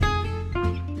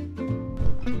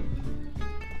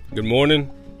Good morning,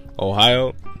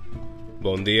 Ohio.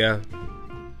 Bon dia.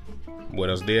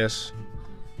 Buenos dias.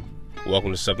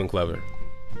 Welcome to Something Clever.